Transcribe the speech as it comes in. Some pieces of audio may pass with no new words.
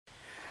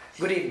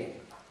Good evening.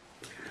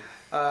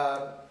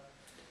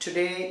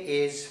 Today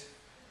is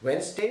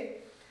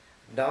Wednesday,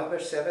 November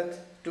 7th,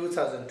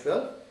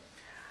 2012.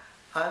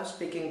 I'm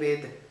speaking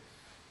with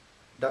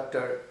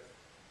Dr.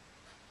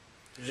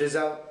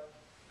 Rezwanu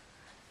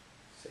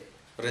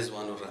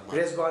Rahman.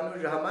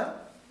 Rezwanu Rahman,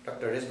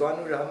 Dr.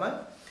 Rezwanu Rahman,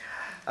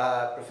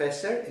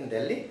 professor in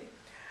Delhi.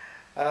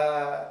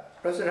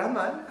 Professor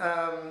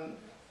Rahman,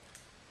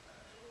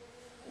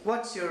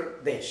 what's your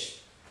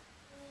desh?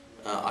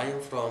 I am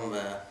from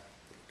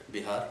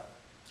Bihar.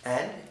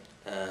 And?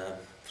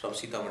 From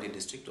Sitamarhi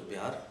district of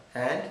Bihar.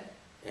 And?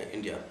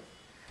 India.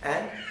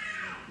 And?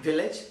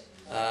 Village?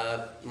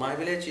 My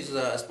village is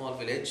a small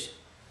village.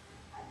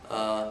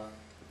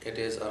 It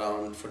is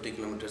around 40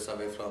 kilometers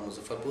away from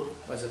Muzaffarpur.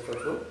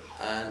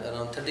 And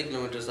around 30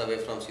 kilometers away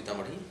from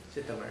Sitamarhi.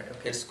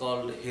 Okay. It's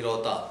called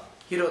Hirota.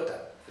 Hirota.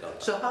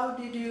 So how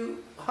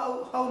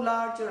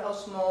large or how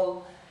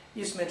small,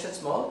 you mentioned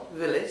small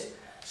village.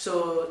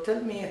 So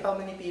tell me how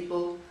many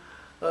people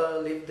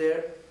live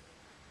there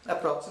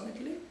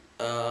approximately?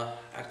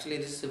 Actually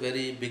this is a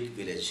very big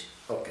village.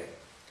 Okay.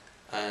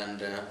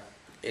 And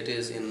it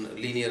is in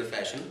linear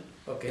fashion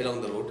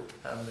along the road.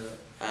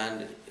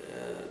 And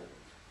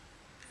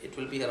it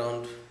will be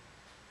around,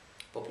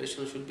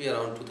 population should be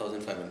around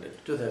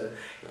 2,500. 2,000.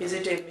 Is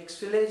it a mixed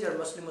village or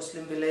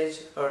Muslim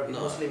village or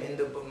no. Muslim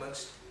Hindu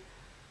mixed?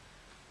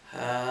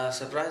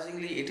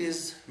 Surprisingly it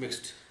is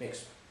mixed.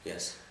 Mixed.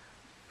 Yes.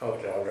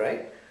 Okay, all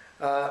right.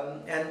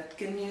 And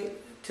can you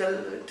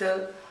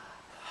tell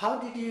how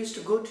did you used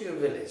to go to your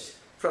village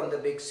from the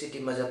big city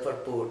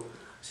Muzaffarpur,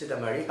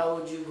 Sitamarhi? How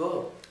would you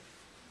go?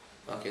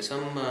 Okay,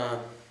 some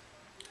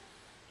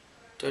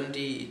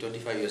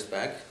 25 years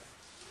back,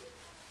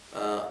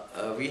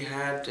 we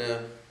had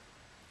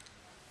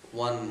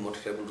one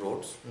motorable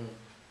roads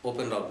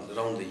open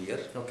around the year.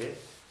 Okay.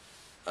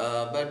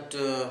 But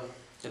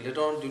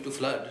later on, due to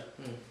flood,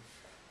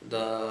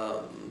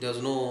 there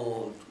was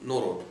no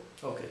road.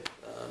 Okay.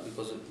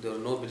 Because there were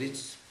no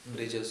bridges,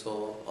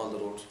 so all the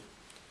roads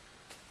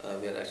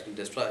were actually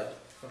destroyed.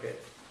 Okay.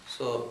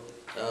 So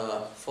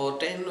for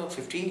 10 or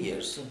 15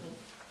 years,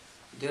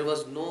 there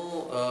was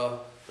no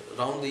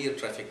round-the-year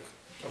traffic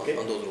on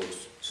those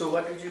roads. So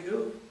what did you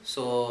do?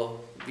 So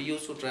we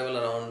used to travel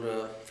around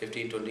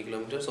 15-20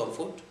 kilometers on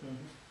foot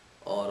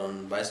or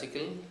on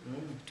bicycle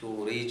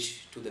to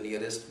reach to the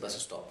nearest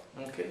bus stop.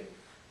 Okay.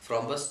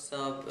 From bus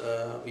stop,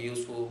 we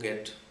used to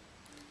get.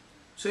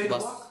 So you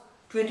walk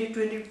 15,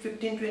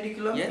 20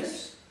 kilometers?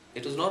 Yes,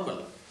 it was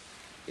normal.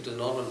 It was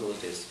normal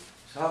those days.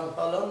 So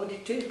how long would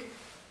it take?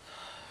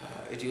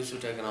 It used to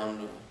take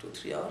around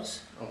 2-3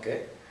 hours.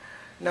 Okay.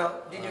 Now,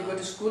 did you go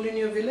to school in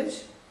your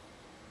village?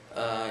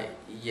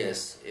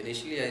 Yes.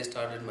 Initially, I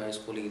started my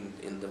schooling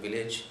in the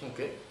village.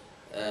 Okay.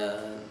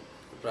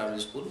 Primary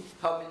school.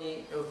 How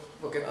many?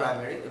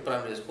 Primary.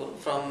 Primary school.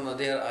 From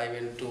there, I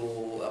went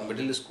to a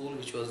middle school,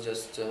 which was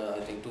just I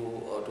think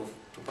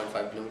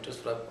 2.5 kilometers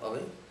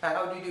away. And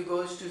how did you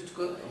go to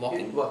school?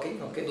 Walking.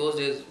 Walking. Okay. Those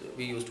days,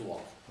 we used to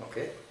walk.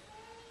 Okay.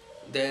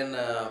 Then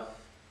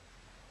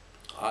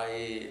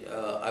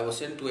I was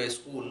sent to a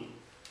school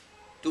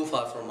too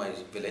far from my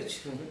village.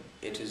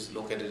 It is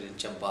located in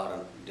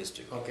Champaran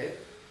district. Okay.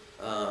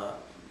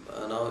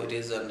 Now it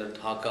is under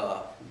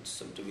Dhaka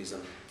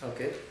subdivision.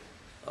 Okay.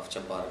 Of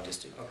Champaran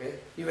district. Okay.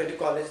 You went to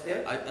college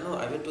there?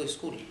 I went to a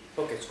school.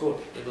 Okay,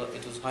 school. It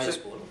was high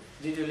school.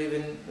 Did you live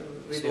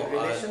with a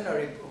relation or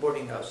a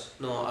boarding house?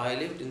 No, I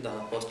lived in the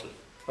hostel.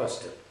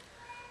 Hostel.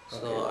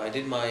 So I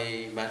did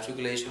my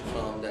matriculation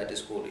from that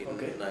school in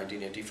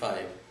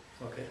 1985.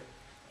 Okay.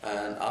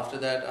 And after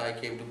that I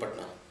came to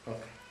Patna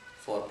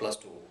for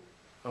 +2.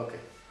 Okay.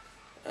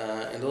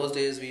 In those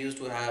days we used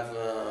to have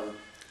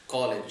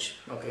college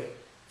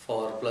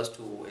for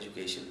 +2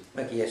 education.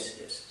 Okay,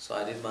 yes. So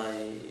I did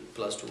my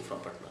 +2 from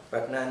Patna.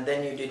 Patna, and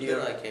then you did your...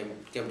 Then I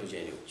came to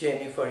JNU.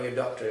 JNU for your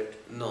doctorate?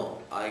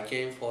 No, I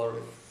came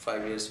for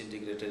 5 years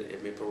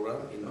integrated MA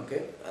program in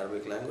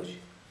Arabic language.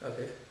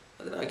 Okay.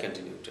 And then I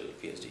continued till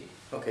PhD.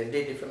 Okay,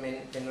 did you from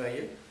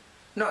NYU?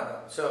 No.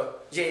 So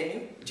JNU?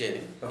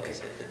 JNU. Okay.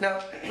 Yes. Now,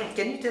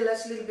 can you tell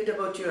us a little bit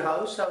about your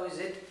house? How is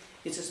it?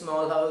 It's a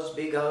small house,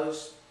 big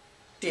house,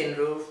 tin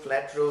roof,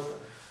 flat roof.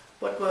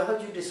 How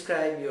do you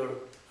describe your...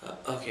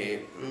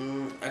 Okay.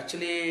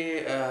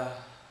 Actually,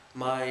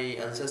 my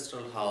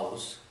ancestral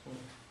house,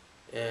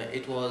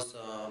 it was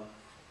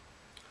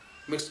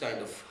mixed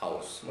kind of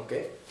house.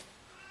 Okay.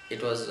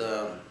 It was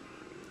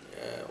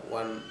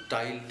one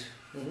tiled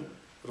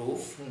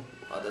roof,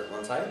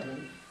 one side.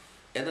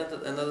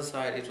 Another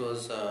side it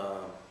was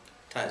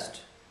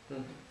thatched.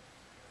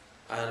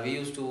 And we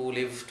used to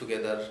live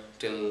together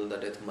till the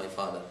death of my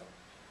father,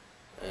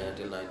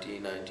 till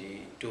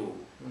 1992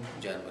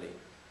 January.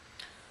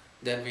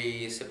 Then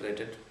we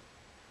separated.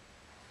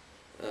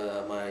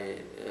 My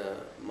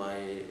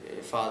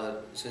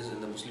father, since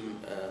in the Muslim,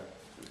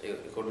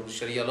 according to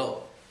Sharia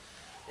law,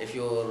 if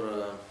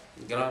your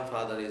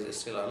grandfather is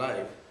still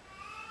alive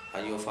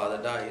and your father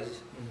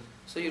dies,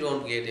 so you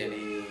don't get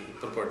any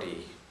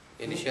property,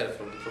 any share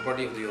from the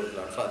property of your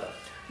grandfather.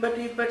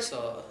 But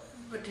so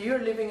But you're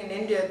living in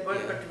India, but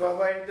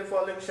why are they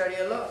following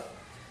Sharia law?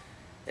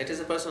 It is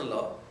a personal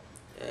law.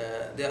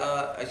 There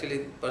are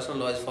actually personal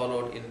law is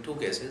followed in two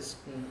cases.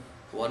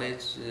 One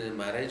is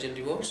marriage and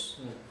divorce.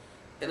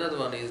 Another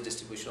one is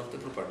distribution of the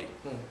property.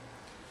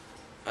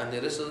 And the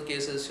rest of the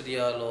cases,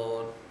 Sharia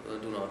law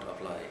do not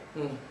apply.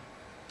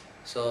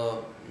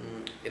 So,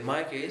 in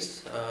my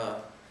case,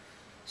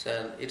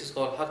 so it is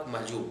called Haq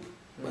Mahjub.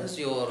 Once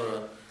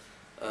your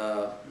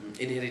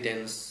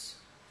inheritance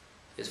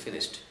is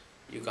finished,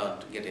 you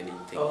can't get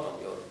anything from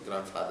your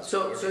grandfather.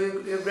 So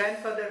your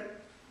grandfather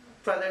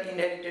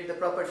inherited the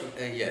property?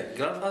 Yeah,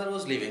 grandfather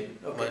was living.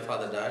 My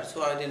father died,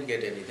 so I didn't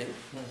get anything.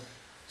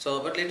 So,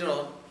 but later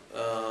on,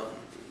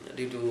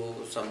 due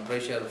to some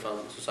pressure from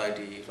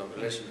society, from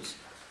relations,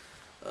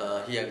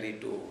 he agreed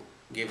to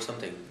give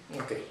something.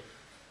 Okay.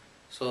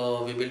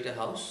 So we built a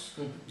house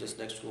just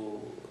next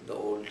to the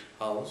old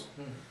house,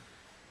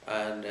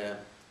 and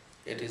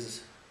it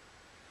is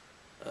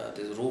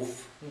this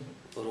roof.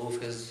 The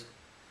roof is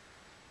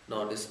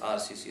not this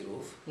RCC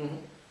roof.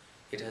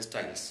 It has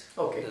tiles.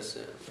 Okay. This,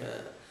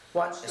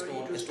 one story,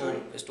 two story?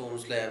 Stone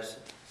slabs.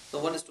 So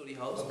one-story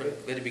house, but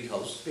very big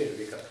house. Very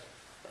big house.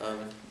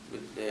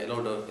 With a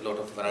lot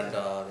of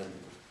veranda and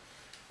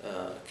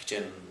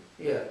kitchen.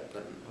 Yeah.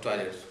 And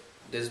toilet.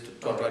 There's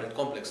toilet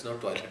complex,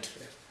 not toilet.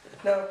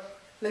 Now,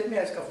 let me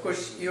ask. Of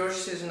course,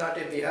 yours is not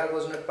a Bihar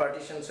was not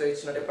partitioned, so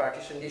it's not a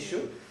partitioned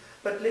issue.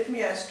 But let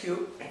me ask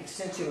you,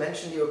 since you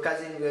mentioned your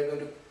cousin, we are going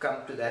to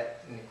come to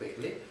that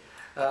quickly.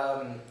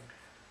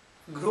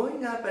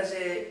 Growing up as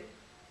a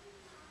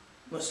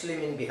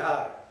Muslim in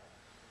Bihar,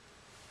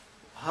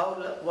 how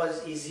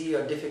was easy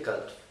or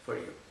difficult for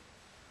you?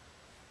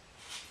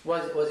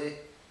 Was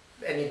it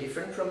any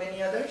different from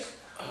any others?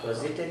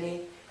 Was it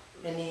any?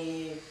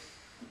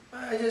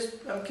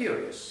 I'm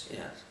curious.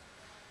 Yes.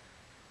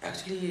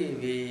 Actually,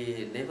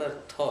 we never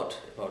thought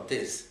about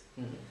this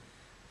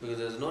because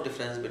there is no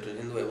difference between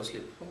Hindu and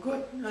Muslim.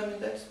 Good. I mean,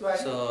 that's why.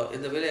 So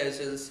in the village,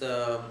 since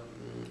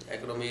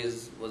economy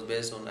was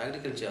based on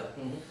agriculture,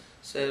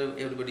 so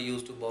everybody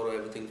used to borrow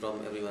everything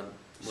from everyone.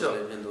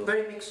 Muslim, Hindu.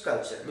 Very mixed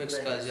culture.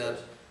 Mixed culture.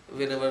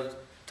 We never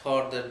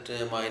thought that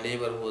my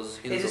neighbor was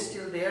Hindu. Is it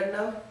still there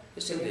now?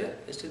 It's still there.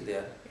 It's still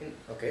there.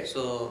 Okay.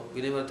 So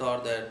we never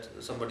thought that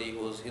somebody who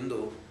was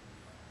Hindu,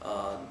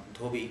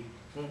 dhobi,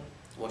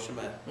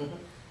 washerman,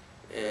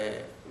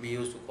 we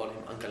used to call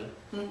him uncle.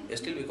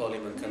 Still we call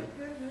him uncle.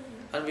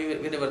 And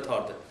we never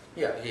thought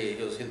that he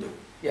was Hindu.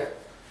 Yeah.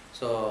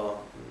 So,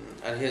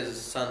 and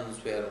his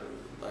sons were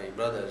my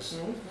brothers.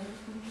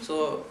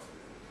 So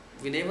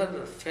we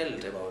never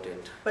felt about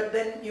it. But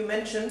then you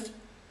mentioned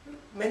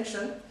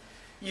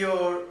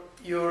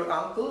your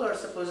uncle, or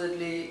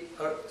supposedly,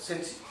 or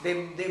since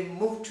they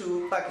moved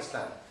to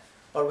Pakistan,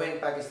 or when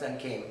Pakistan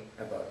came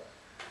about.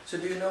 So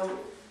do you know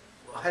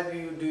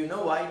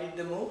why did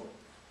they move?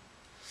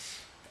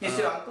 Is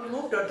your uncle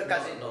moved or the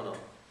cousin? No.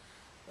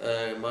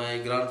 My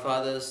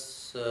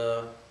grandfather's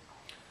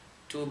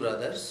two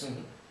brothers,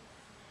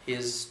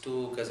 his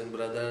two cousin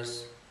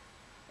brothers,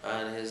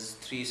 and his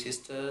three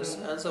sisters,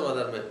 and some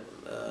other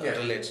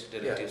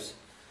relatives.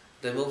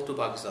 They moved to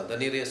Pakistan. The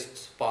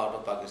nearest part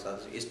of Pakistan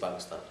is East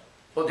Pakistan.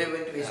 Oh, they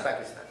went to East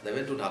Pakistan? They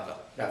went to Dhaka.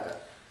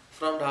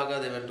 From Dhaka,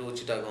 they went to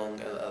Chittagong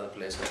and other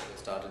places. They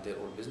started their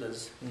own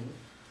business.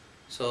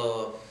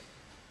 So,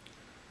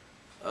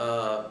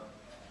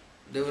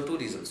 there were two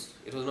reasons.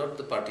 It was not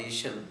the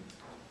partition.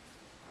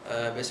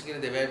 Basically,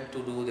 they went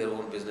to do their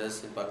own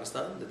business in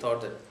Pakistan. They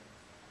thought that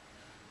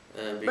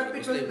but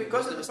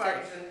because of the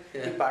partition,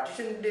 the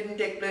partition didn't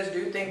take place, do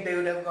you think they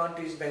would have gone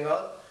to East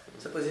Bengal?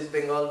 Suppose East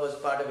Bengal was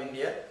part of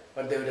India,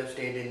 or they would have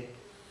stayed in?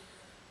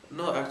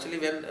 No, actually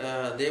when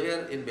they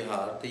were in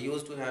Bihar, they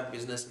used to have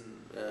business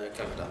in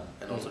Calcutta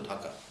and also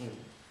Dhaka.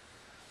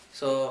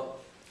 So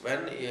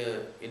when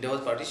India was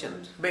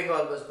partitioned,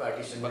 Bengal was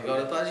partitioned.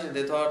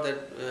 They thought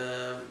that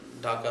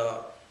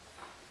Dhaka,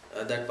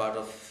 that part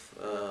of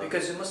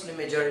because the Muslim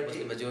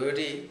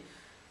majority,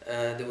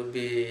 they would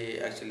be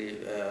actually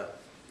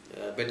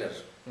better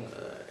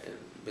in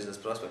business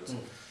prospects.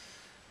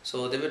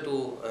 So they went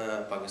to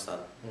Pakistan.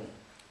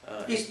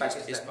 East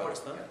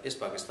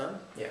Pakistan.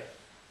 Yeah.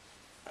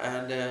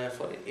 And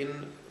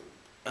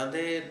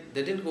they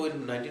didn't go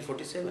in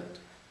 1947.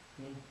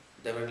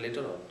 They went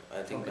later on.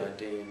 I think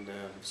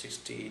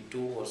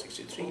 1962 or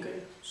 63.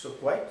 Okay. So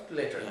quite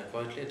later. Yeah,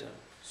 quite later.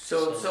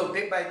 So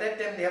they, by that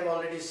time they have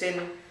already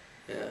seen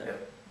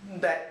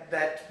that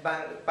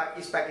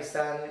East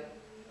Pakistan.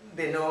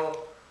 They know,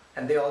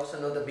 and they also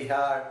know the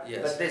Bihar.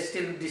 Yes. But they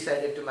still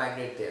decided to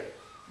migrate there.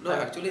 No,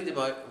 actually they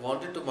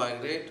wanted to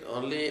migrate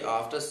only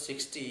after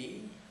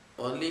 60,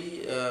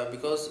 only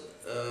because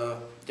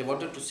they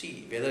wanted to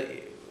see whether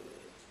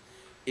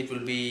it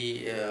will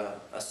be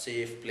a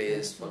safe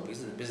place for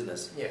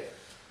business. Yeah.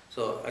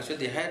 So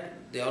actually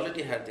they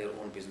already had their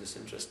own business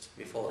interests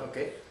before.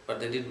 Okay. But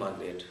they didn't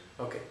migrate.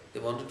 Okay. They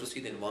wanted to see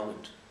the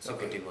environment,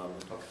 security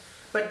environment. Okay.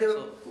 But there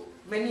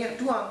were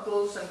two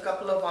uncles and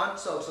couple of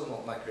aunts also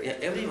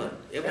migrated. Yeah,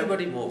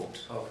 everybody moved.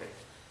 Okay.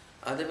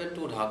 And they went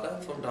to Dhaka,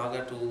 from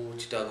Dhaka to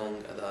Chittagong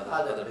and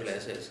other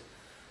places.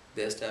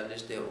 They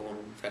established their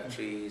own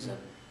factories and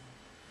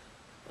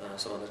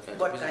some other kind of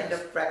What business. kind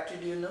of factory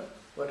do you know?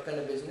 What kind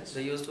of business?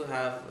 They used to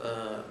have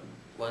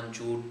one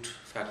jute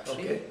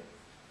factory. Okay.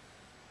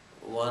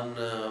 One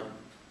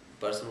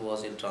person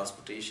was in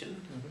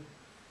transportation.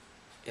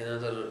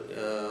 Another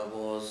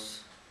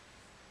was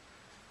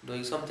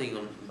doing something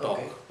on dock.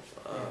 Okay.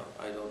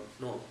 I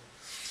don't know.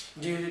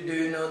 Do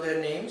you know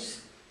their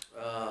names?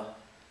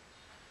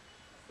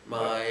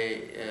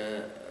 My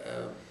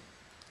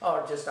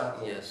Or just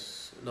uncle?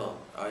 yes, no,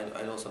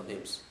 I know some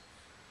names.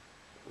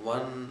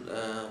 One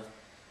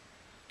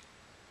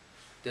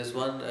there's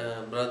one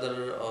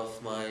brother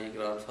of my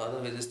grandfather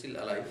who is still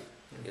alive.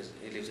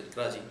 He lives in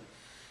Karachi.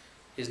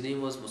 His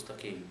name was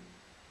Mustaqim.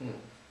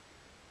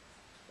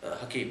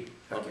 Hakim,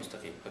 not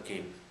Mustaqim,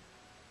 Hakim.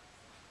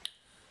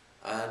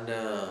 And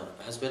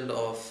husband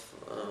of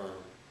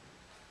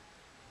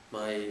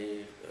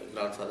my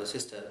grandfather's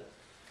sister,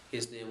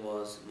 his name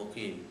was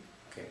Muqim.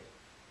 Okay.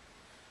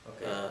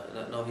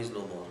 Now he's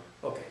no more.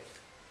 Okay.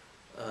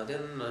 Now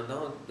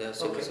there are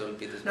several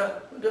people.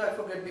 No, do I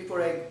forget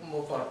before I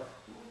move on?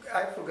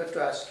 I forgot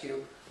to ask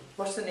you,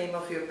 what's the name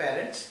of your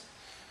parents?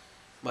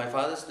 My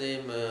father's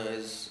name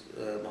is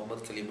Muhammad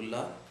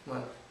Kalimullah.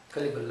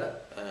 Kalibullah.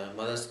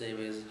 Mother's name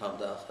is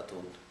Hamda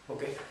Khatun.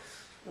 Okay.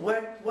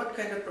 What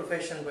kind of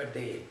profession were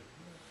they in?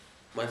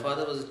 My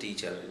father was a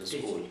teacher in a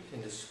school.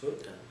 In the school.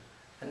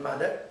 And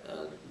mother?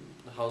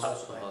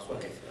 Housewife.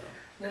 Okay.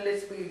 Now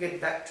let's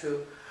get back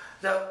to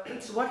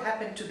so what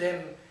happened to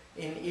them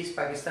in East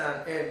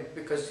Pakistan?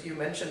 Because you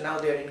mentioned now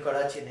they are in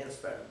Karachi and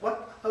elsewhere.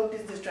 How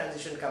did this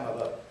transition come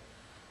about?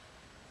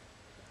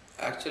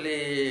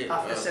 Actually,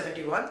 After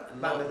 71,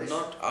 Bangladesh.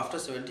 Not after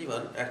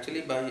 71.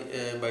 Actually, by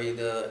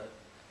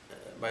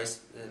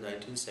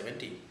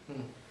 1970,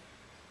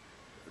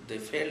 they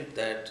felt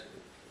that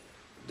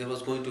there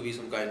was going to be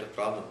some kind of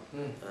problem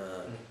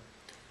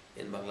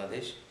in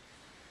Bangladesh.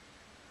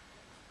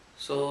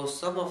 So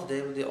some of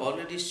them, they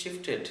already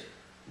shifted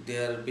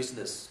their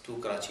business to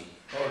Karachi.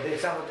 Oh,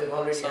 some of them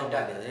already had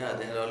done. Yeah,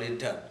 they had already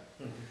done.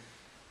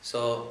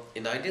 So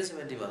in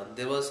 1971,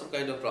 there was some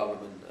kind of problem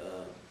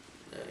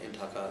in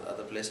Dhaka,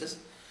 other places.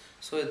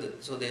 So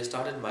they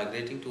started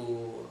migrating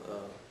to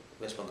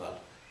West Bengal.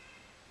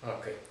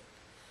 Okay.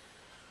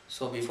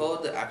 So before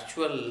the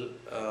actual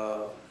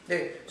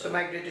So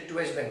migrated to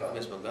West Bengal.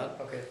 West Bengal.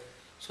 Okay.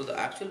 So the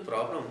actual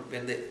problem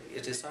when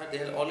it started, they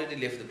had already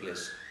left the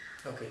place.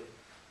 Okay.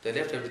 They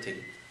left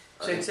everything.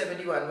 So in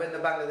 71, when the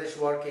Bangladesh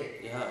war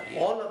came,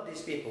 all of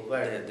these people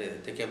were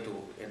they came to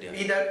India.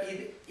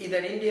 Either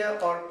India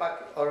or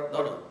Pakistan.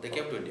 No, they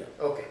came to India.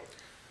 Okay.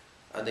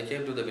 And they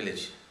came to the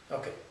village.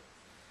 Okay.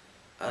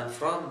 And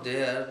from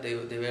there they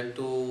went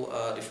to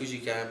a refugee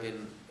camp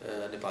in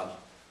Nepal.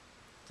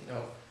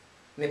 No.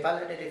 Nepal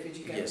had a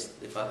refugee camp? Yes,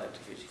 Nepal had a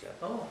refugee camp.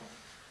 Oh.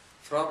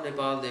 From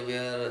Nepal they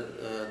were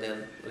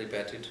then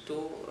repatriated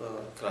to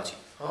Karachi.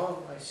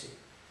 Oh, I see.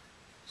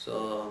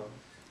 So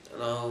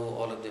now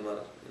all of them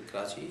are in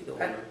Karachi.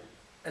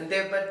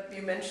 But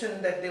you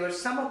mentioned that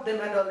some of them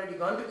had already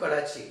gone to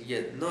Karachi.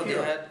 Yeah, no,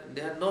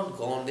 they had not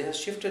gone. They had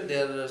shifted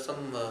their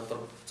some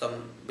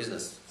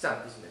business.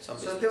 Some business.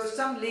 So there was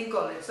some link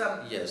on it,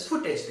 some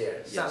footage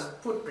there, some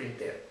footprint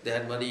there. They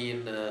had money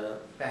in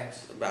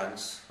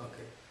banks.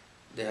 Okay.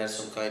 They had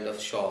some kind of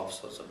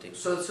shops or something.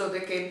 So they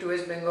came to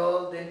West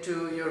Bengal, then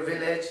to your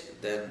village,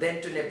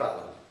 then to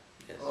Nepal.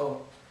 Yes.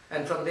 Oh.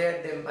 And from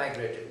there they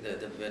migrated.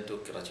 They went to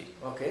Karachi.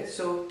 Okay,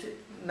 so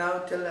now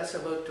tell us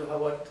about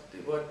what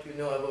you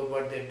know about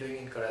what they're doing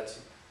in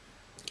Karachi.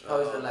 How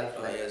is the life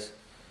like? Yes.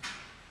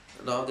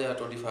 Now there are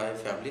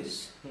 25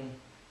 families,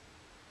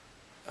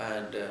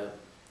 and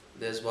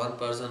there's one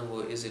person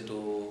who is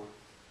into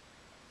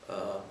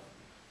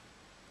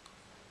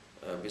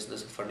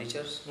business of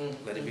furnitures,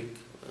 very big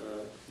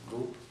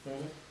group,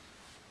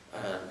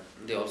 and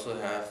they also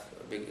have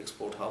a big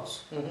export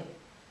house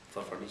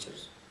for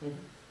furnitures.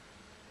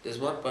 There's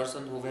one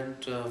person who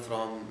went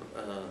from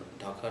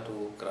Dhaka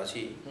to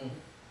Karachi.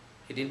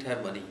 He didn't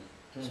have money,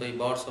 so he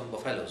bought some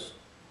buffaloes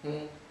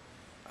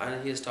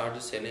and he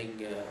started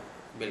selling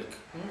milk.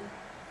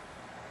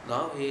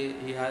 Now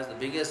he has the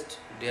biggest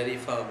dairy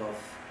farm of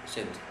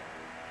Sindh.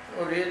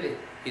 Oh, really?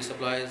 He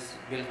supplies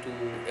milk to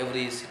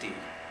every city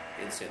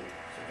in Sindh.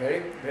 So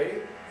very,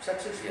 very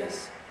successful.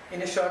 Yes.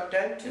 In a short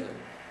time too?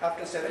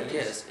 After 70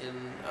 years? Yes,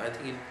 I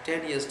think in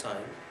 10 years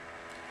time,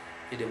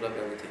 he developed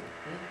everything.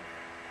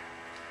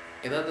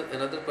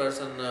 Another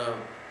person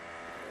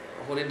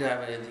who didn't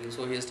have anything,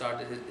 so he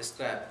started his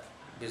scrap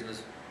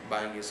business,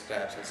 buying his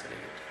scraps and selling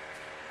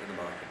it in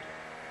the market.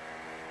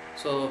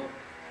 So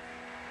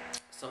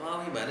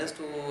somehow he managed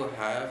to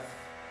have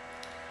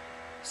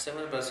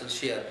 7%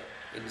 share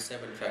in the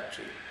cement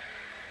factory.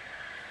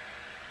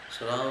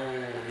 So now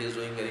he is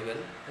doing very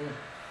well.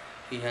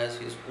 He has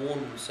his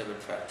own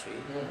cement factory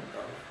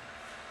now.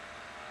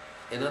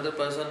 Another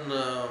person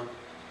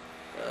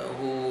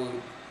who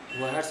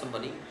had some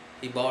money,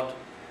 he bought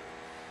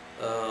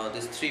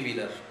this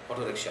 3-wheeler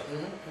auto rickshaw.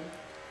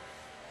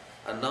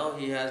 And now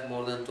he has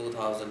more than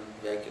 2,000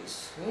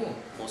 vehicles,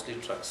 mostly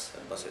trucks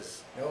and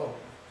buses. Oh,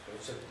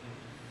 It's a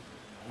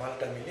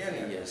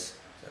multi-millionaire. Yes.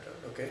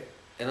 Okay.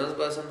 Another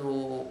person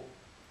who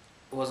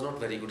was not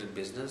very good in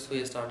business, so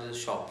he started a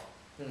shop.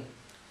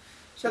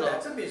 So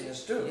that's a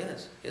business too.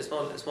 Yes, a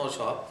small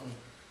shop.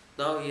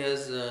 Now he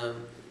has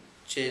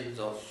chains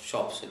of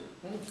shops in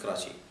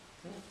Karachi.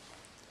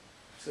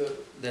 So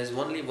there's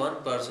only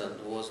one person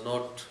who was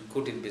not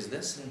good in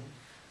business,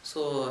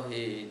 so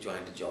he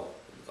joined a job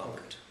in the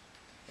government.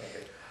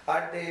 Okay.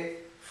 Are they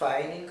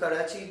fine in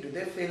Karachi? Do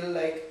they feel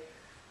like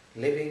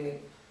living in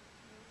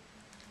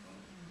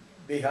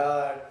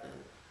Bihar?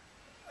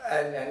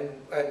 And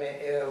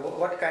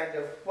what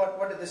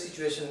is the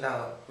situation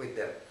now with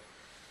them?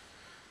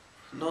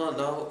 No,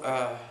 now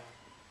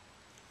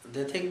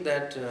they think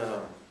that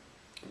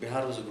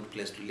Bihar was a good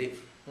place to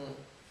live.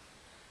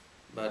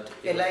 But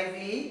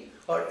LIV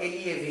or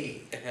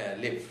LEAV?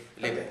 Live,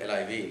 Okay.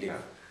 LIV,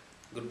 live.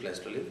 Good place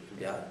to live,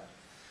 Bihar.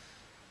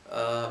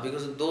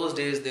 Because in those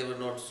days there were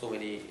not so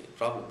many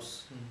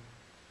problems,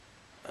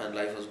 and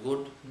life was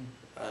good,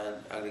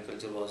 and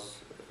agriculture was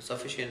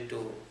sufficient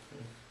to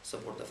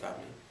support the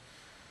family.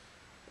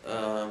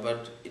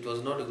 But it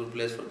was not a good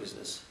place for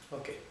business.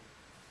 Okay.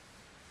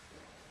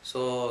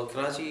 So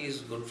Karachi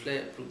is good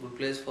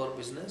place for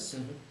business.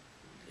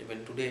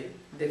 Even today.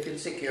 They feel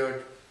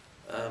secured.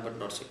 But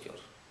not secure.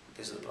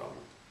 This is the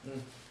problem.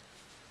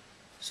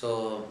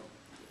 So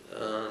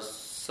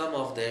some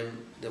of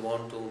them, they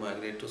want to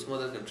migrate to some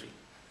other country.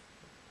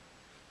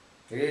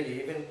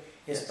 Really, even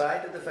in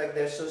spite of the fact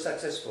they're so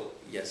successful.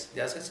 Yes,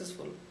 they are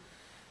successful,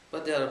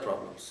 but there are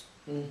problems.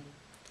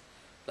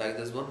 Like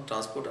there's one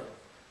transporter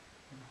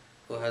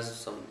who has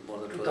some more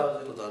than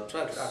 2,000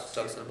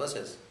 trucks and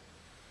buses.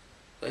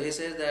 So he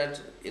says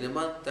that in a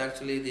month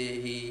actually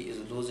he is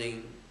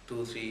losing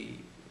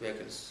 2-3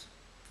 vehicles.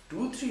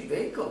 2-3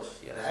 vehicles?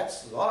 Yes.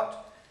 That's a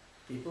lot.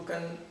 People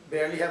can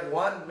barely have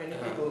one, many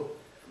people.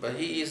 But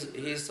he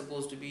is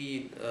supposed to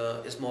be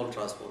a small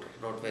transporter,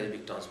 not very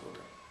big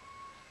transporter.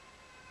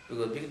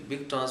 Because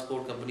big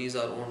transport companies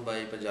are owned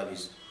by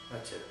Punjabis.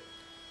 That's it.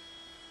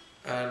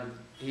 And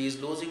he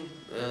is losing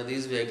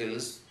these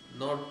vehicles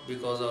not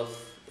because of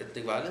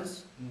ethnic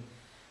violence,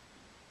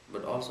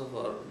 but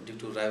also due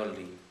to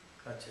rivalry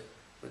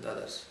with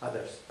others.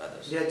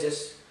 They are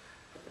just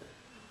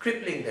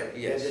crippling them.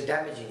 Yes. They're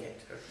damaging it,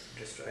 or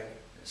destroying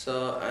it.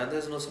 So, and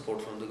there's no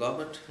support from the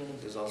government.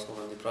 There's also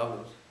one of the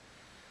problems.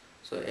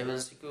 So even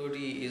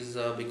security is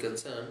a big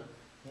concern.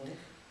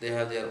 They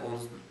have their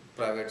own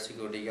private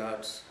security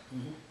guards.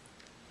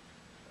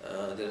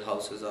 Their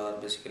houses are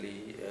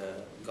basically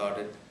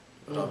guarded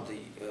around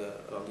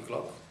the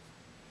clock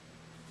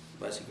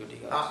by security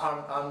guards.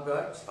 Armed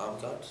guards?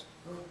 Armed guards.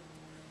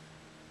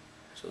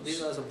 So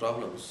these are some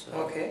problems.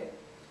 Okay.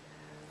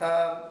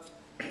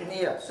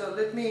 Yeah, so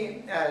let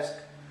me ask,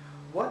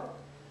 what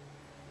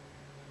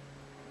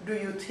do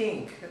you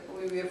think,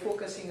 we are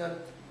focusing on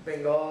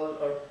Bengal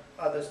or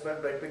others,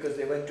 but because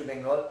they went to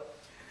Bengal,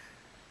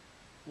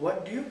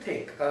 what do you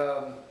think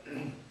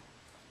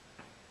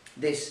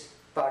this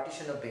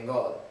partition of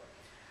Bengal,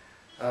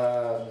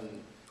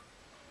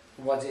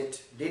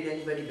 did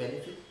anybody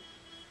benefit?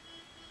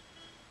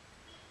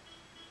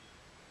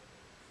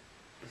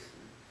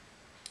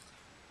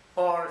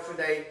 Or should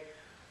I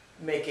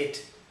make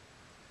it,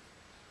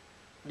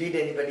 did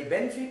anybody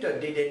benefit or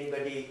did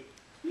anybody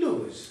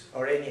lose,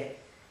 or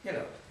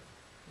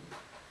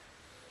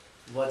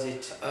was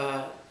it?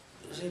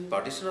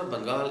 Partition of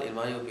Bengal, in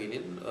my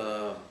opinion,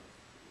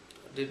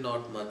 did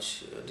not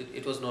much.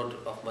 It was not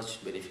of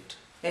much benefit.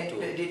 And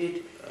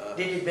did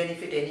it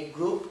benefit any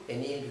group?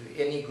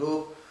 Any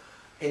group?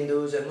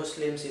 Hindus and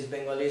Muslims, East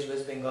Bengalis,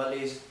 West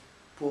Bengalis,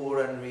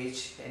 poor and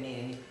rich?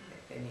 Anything?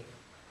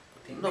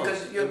 No,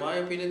 because in my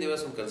opinion, there were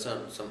some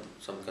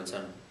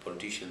concerned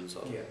politicians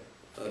or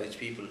rich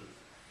people,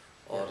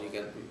 or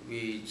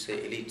we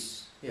say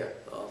elites. Yeah.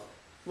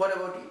 What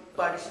about the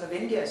partition of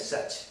India as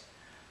such?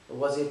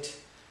 Was it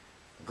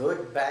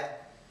good, bad?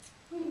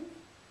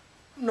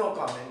 No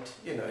comment.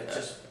 It's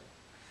just.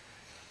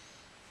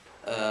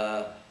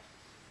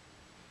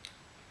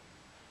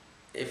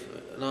 If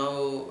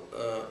now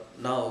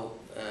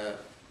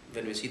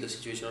when we see the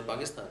situation of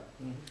Pakistan,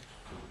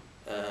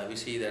 we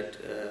see that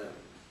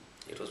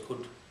it was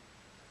good,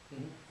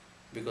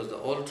 because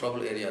all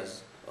trouble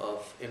areas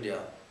of India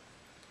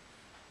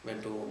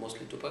went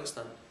mostly to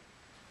Pakistan,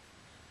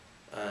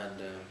 and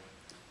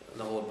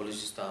the whole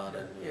Balochistan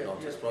and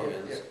Northeast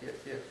province.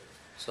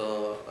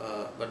 So,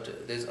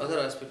 but there's other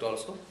aspect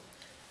also.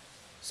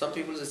 Some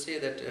people say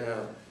that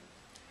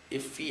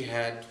if we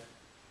had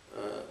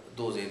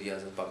those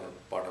areas in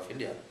part of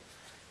India,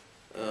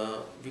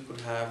 we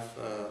could have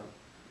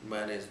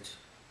managed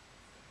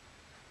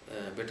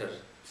better.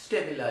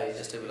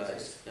 Stabilized.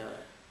 Yeah.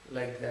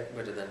 Like that.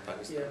 Better than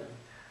Pakistan.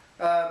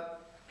 Yeah.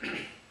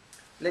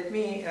 Let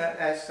me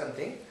ask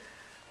something.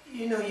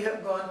 You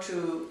have gone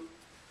to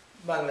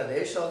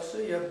Bangladesh also,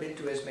 you have been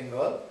to West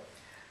Bengal.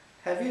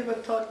 Have you ever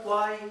thought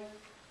why,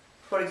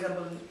 for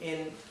example,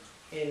 in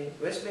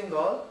West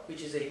Bengal,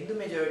 which is a Hindu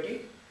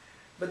majority,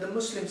 but the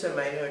Muslims are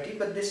minority,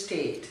 but they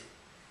stayed.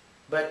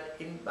 But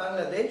in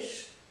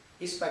Bangladesh,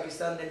 East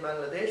Pakistan and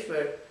Bangladesh,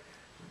 where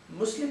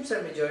Muslims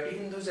are majority,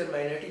 Hindus are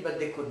minority, but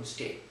they couldn't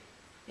stay.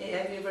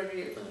 Have you ever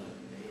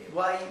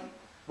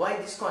why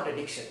this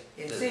contradiction?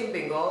 In same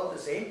Bengal, the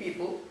same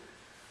people.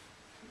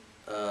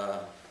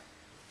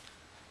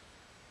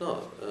 No,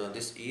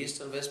 this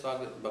East and West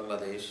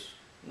Bangladesh,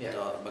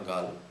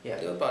 Bengal, Yeah.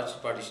 their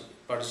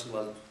partition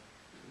was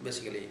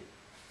basically.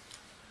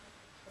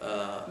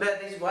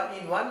 But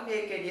in one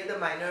area the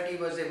minority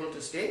was able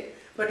to stay,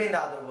 but in the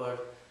other word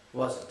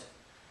wasn't.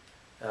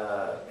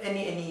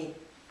 Any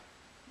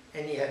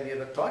have you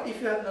ever thought?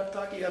 If you have not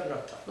thought, you have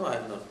not thought. No, I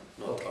have not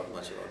thought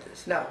much about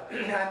this. Now,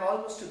 I'm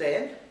almost to the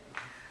end.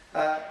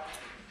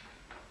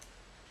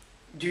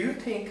 Do you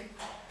think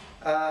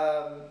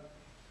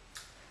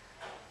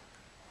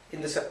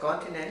in the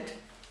subcontinent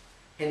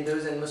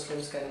Hindus and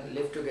Muslims can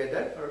live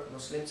together, or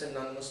Muslims and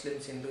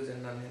non-Muslims, Hindus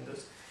and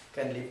non-Hindus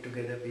can live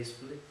together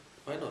peacefully?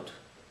 Why not?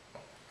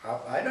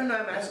 I don't know,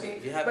 I'm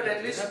asking, but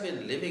at least... We have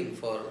been living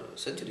for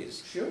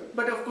centuries. Sure,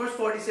 but of course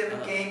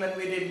 47 came and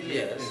we didn't live,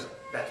 Yes. you know,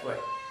 that's why.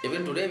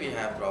 Even today we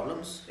have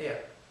problems, Yeah.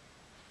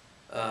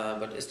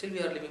 but still we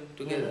are living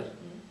together.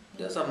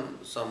 There are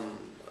some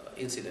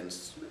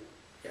incidents.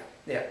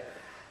 Yeah.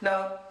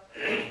 Now,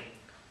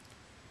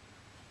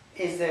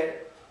 is there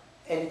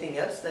anything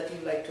else that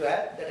you'd like to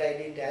add that I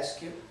didn't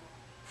ask you?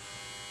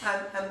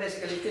 I'm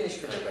basically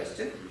finished with the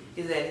question.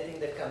 Is there anything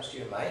that comes to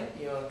your mind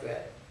you want to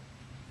add?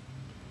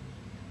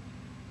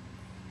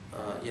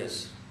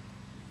 Yes.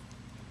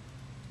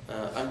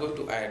 I'm going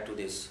to add to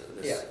this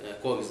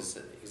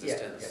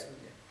coexistence.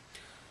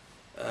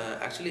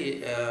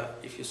 Actually,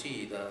 if you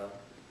see the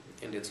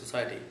Indian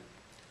society,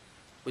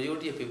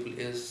 majority of people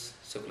is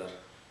secular.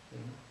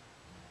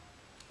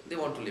 They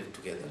want to live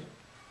together.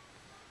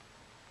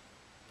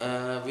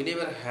 We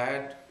never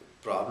had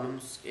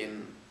problems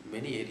in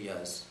many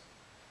areas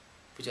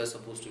which are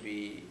supposed to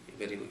be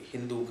very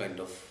Hindu kind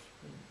of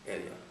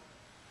area.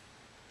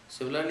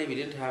 Similarly, we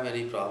didn't have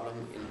any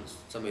problem in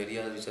some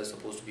areas which are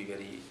supposed to be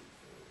very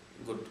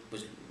good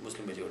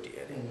Muslim majority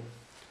area.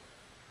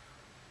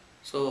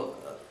 So,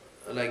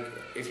 like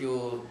if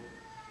you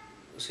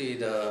see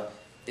the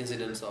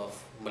incidents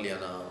of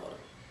Malyana or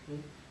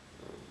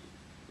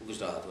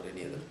Gujarat or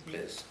any other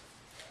place,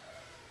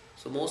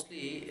 so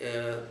mostly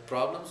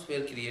problems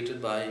were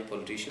created by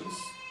politicians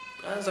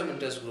and some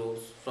interest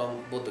groups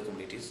from both the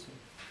communities.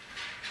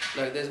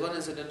 Like there's one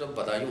incident of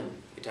Badayun,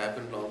 it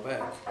happened long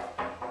back,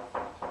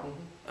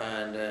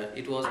 and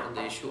it was on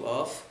the issue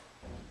of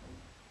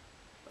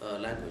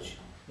language.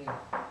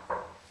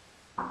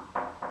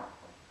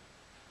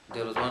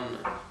 There was one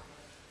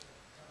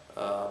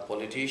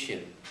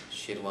politician,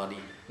 Shirwani.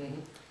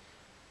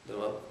 There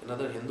was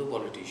another Hindu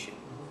politician.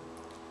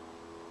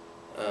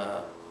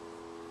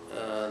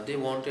 They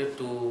wanted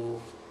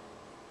to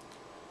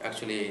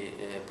actually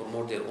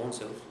promote their own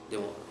self.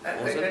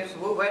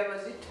 Where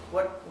was it?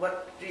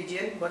 What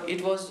region?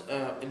 It was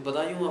in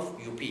Badayun of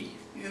UP.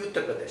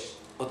 Uttar Pradesh.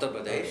 Uttar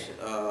Pradesh.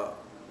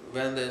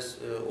 When this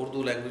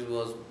Urdu language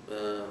was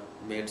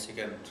made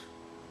second.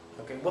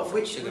 Okay.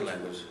 Second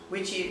language.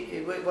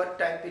 What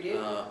time period?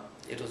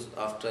 It was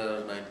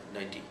after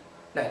 90.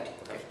 90.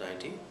 After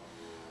 90.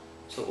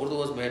 So Urdu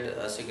was made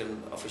a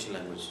second official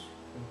language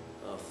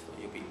of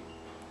UP.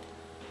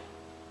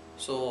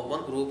 So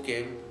one group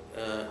came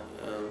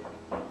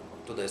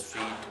to the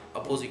street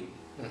opposing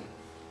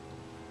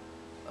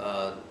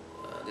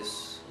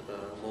this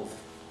move.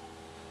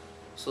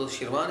 So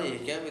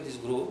Shirwani came with his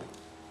group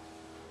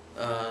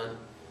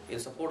in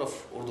support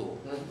of Urdu,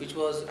 which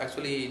was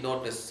actually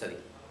not necessary.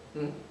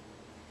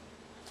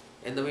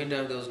 In the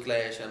meantime, there was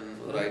clash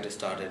and riot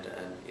started,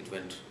 and it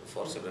went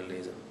for several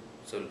days, and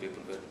several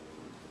people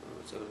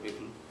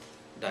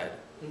died.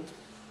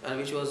 And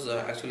which was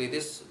actually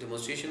this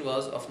demonstration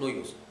was of no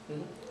use.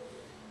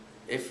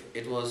 If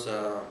it was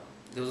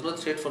there was no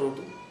threat for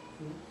Urdu.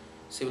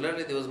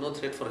 Similarly, there was no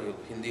threat for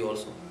Hindi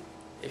also.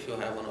 If you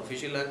have an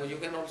official language, you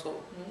can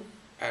also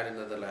add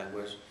another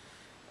language.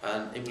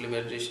 And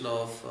implementation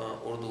of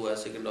Urdu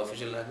as second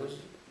official language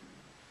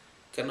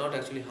cannot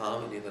actually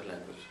harm any other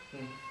language.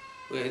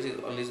 Where it is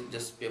only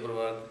just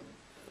paperwork,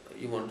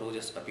 you want to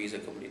just appease a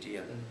community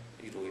and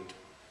you do it.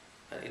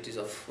 And it is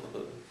of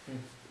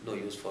no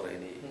use for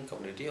any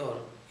community, or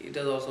it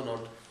is also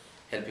not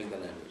helping the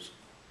language.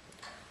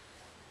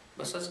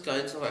 But such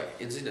kinds of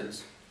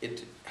incidents,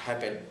 it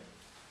happened,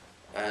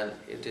 and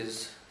it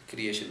is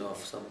creation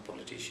of some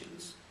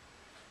politicians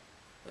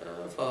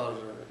for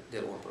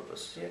their own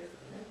purpose.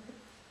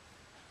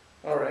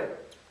 All right.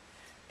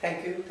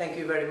 Thank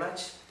you very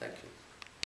much. Thank you.